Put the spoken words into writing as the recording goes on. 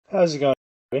How's it going,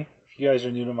 everybody? If you guys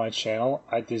are new to my channel,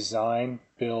 I design,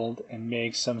 build, and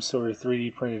make some sort of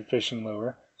 3D printed fishing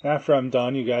lure. After I'm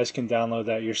done, you guys can download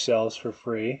that yourselves for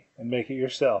free and make it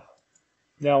yourself.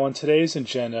 Now on today's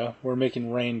agenda, we're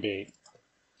making rain bait.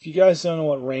 If you guys don't know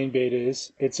what rain bait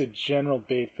is, it's a general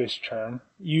bait fish term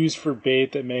used for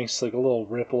bait that makes like a little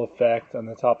ripple effect on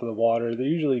the top of the water. They're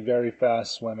usually very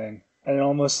fast swimming, and it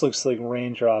almost looks like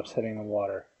raindrops hitting the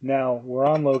water. Now, where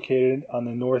I'm located on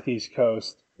the northeast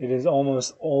coast, it is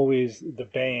almost always the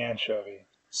bay anchovy.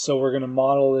 So we're going to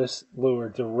model this lure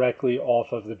directly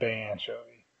off of the bay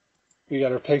anchovy. We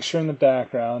got our picture in the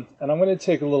background, and I'm going to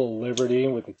take a little liberty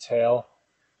with the tail.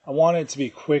 I want it to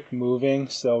be quick moving,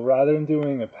 so rather than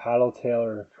doing a paddle tail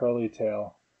or a curly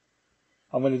tail,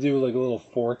 I'm going to do like a little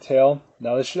fork tail.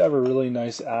 Now this should have a really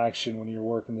nice action when you're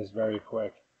working this very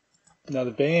quick. Now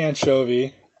the bay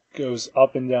anchovy goes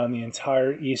up and down the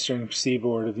entire eastern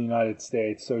seaboard of the United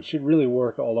States, so it should really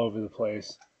work all over the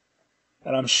place.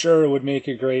 And I'm sure it would make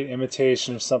a great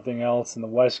imitation of something else in the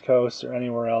West Coast or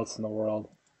anywhere else in the world.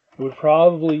 It would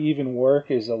probably even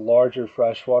work as a larger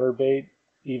freshwater bait,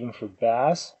 even for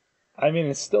bass. I mean,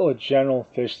 it's still a general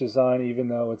fish design, even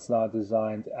though it's not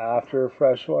designed after a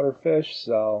freshwater fish,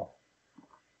 so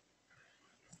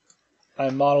I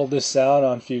modeled this out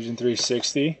on Fusion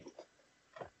 360,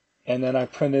 and then I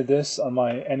printed this on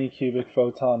my Anycubic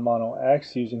Photon Mono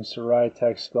X using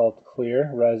Ceratec Sculpt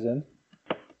Clear resin.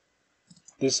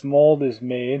 This mold is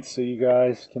made so you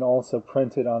guys can also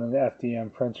print it on an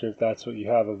FDM printer if that's what you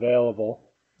have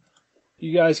available.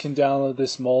 You guys can download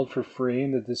this mold for free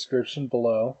in the description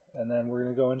below, and then we're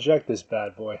going to go inject this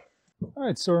bad boy.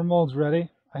 Alright, so our mold's ready.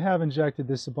 I have injected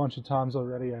this a bunch of times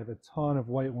already. I have a ton of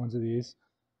white ones of these.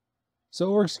 So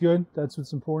it works good, that's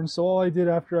what's important. So all I did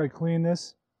after I cleaned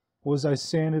this was I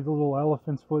sanded the little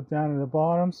elephant's foot down at the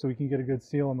bottom so we can get a good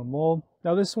seal on the mold.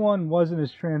 Now this one wasn't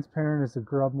as transparent as the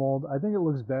grub mold. I think it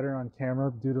looks better on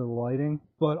camera due to the lighting.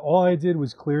 But all I did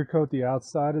was clear coat the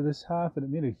outside of this half and it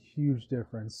made a huge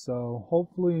difference. So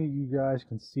hopefully you guys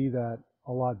can see that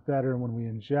a lot better when we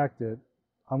inject it.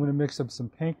 I'm going to mix up some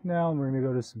pink now and we're going to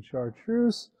go to some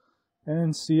chartreuse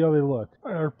and see how they look.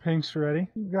 Our pink's ready.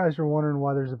 You guys are wondering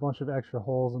why there's a bunch of extra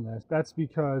holes in this. That's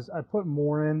because I put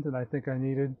more in than I think I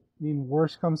needed. I mean,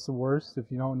 worst comes to worst, if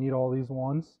you don't need all these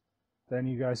ones, then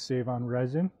you guys save on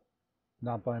resin.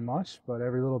 Not by much, but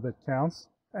every little bit counts.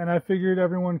 And I figured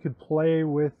everyone could play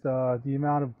with the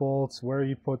amount of bolts, where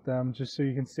you put them, just so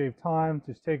you can save time.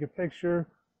 Just take a picture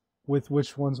with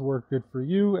which ones work good for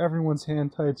you. Everyone's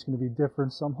hand tight's going to be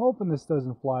different, so I'm hoping this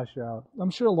doesn't flash out. I'm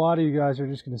sure a lot of you guys are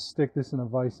just going to stick this in a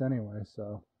vise anyway,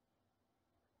 so.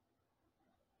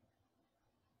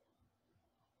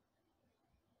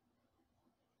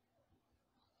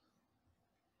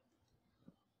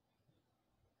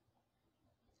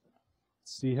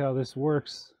 Let's see how this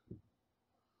works.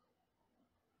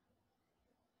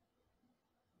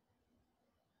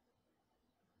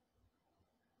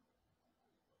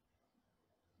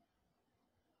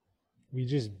 We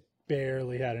just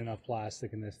barely had enough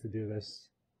plastic in this to do this.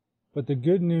 But the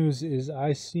good news is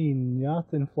I see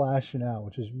nothing flashing out,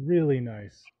 which is really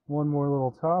nice. One more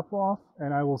little top off,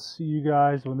 and I will see you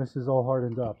guys when this is all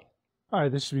hardened up.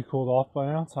 Alright, this should be cooled off by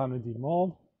now. Time to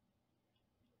demold.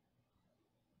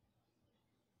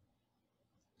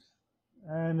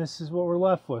 And this is what we're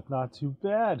left with. Not too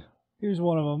bad. Here's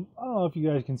one of them. I don't know if you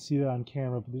guys can see that on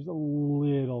camera, but there's a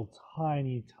little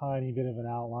tiny bit of an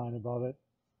outline above it.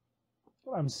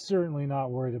 But I'm certainly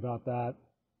not worried about that.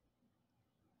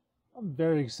 I'm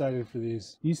very excited for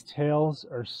these. These tails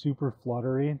are super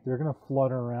fluttery. They're going to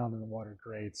flutter around in the water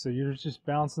great. So you're just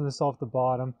bouncing this off the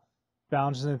bottom,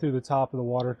 bouncing it through the top of the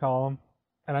water column.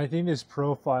 And I think this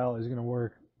profile is going to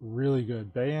work really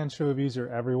good. Bay anchovies are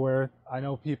everywhere. I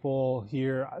know people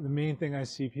here, the main thing I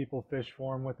see people fish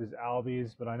for them with is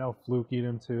albies, but I know fluke eat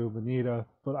them too, bonita.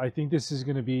 But I think this is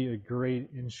going to be a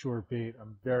great inshore bait.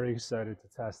 I'm very excited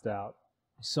to test out.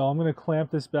 So I'm going to clamp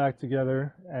this back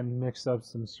together and mix up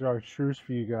some chartreuse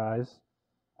for you guys.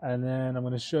 And then I'm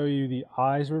going to show you the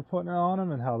eyes we're putting on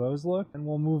them and how those look. And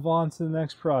we'll move on to the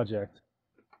next project.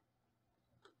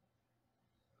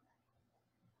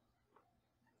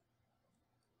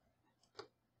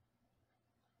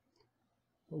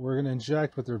 But we're going to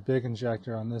inject with their big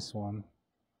injector on this one.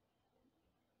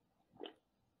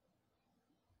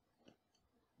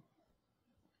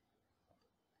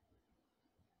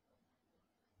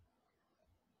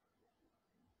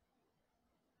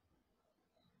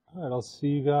 Alright, I'll see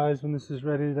you guys when this is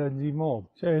ready to demold.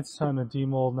 Okay, it's time to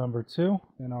demold number 2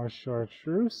 in our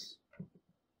chartreuse.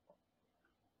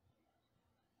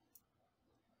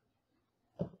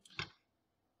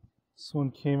 This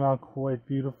one came out quite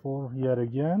beautiful yet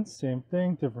again. Same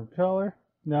thing, different color.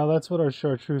 Now that's what our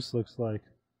chartreuse looks like.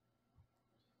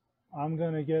 I'm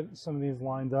going to get some of these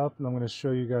lined up and I'm going to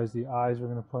show you guys the eyes we're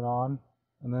going to put on.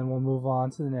 And then we'll move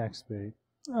on to the next bait.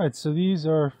 Alright, so these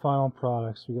are our final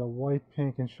products. We got white,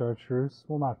 pink, and chartreuse.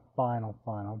 Well, not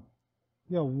final.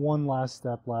 We got one last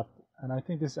step left. And I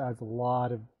think this adds a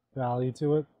lot of value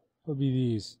to it. It'll be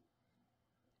these.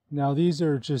 Now these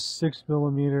are just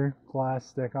 6mm glass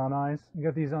stick-on eyes. You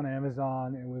got these on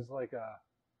Amazon. It was like a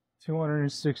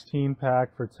 216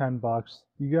 pack for 10 bucks.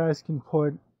 You guys can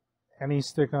put any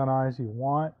stick-on eyes you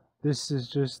want. This is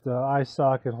just the eye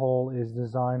socket hole is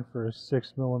designed for a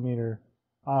 6mm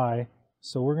eye.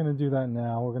 So we're going to do that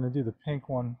now. We're going to do the pink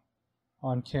one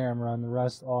on camera and the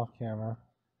rest off camera.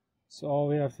 So all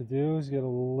we have to do is get a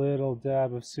little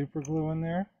dab of super glue in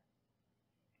there.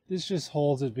 This just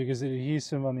holds it because the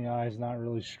adhesive on the eye is not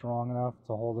really strong enough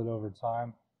to hold it over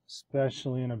time,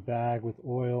 especially in a bag with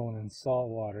oil and in salt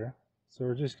water. So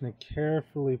we're just going to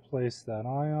carefully place that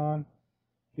eye on.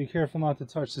 Be careful not to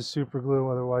touch the super glue,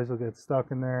 otherwise you'll get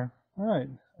stuck in there. Alright,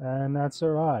 and that's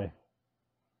our eye.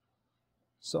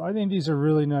 So I think these are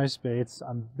really nice baits.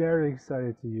 I'm very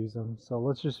excited to use them. So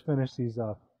let's just finish these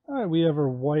up. Alright, we have our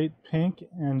white, pink,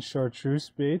 and chartreuse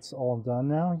baits all done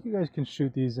now. You guys can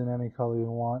shoot these in any color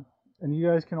you want. And you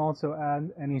guys can also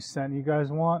add any scent you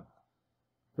guys want.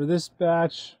 For this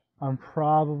batch, I'm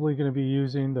probably going to be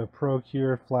using the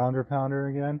Procure Flounder Pounder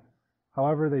again.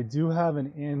 However, they do have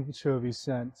an anchovy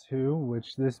scent too,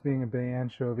 which this being a bay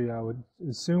anchovy, I would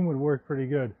assume would work pretty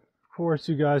good. Of course,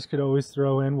 you guys could always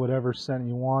throw in whatever scent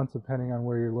you want, depending on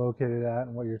where you're located at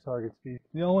and what your targets be.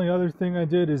 The only other thing I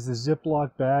did is the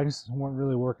Ziploc bags weren't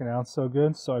really working out so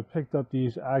good, so I picked up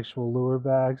these actual lure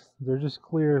bags. They're just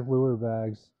clear lure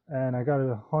bags, and I got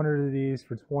 100 of these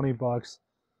for 20 bucks.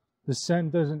 The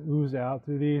scent doesn't ooze out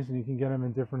through these, and you can get them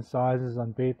in different sizes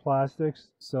on bait plastics.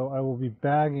 So I will be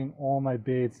bagging all my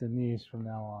baits in these from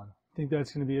now on. I think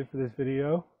that's going to be it for this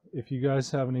video. If you guys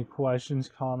have any questions,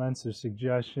 comments, or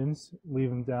suggestions, leave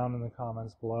them down in the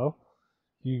comments below.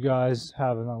 If you guys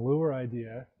have an lure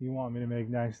idea you want me to make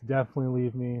next, definitely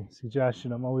leave me a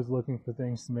suggestion. I'm always looking for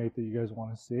things to make that you guys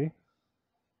want to see.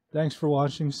 Thanks for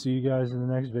watching. See you guys in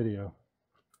the next video.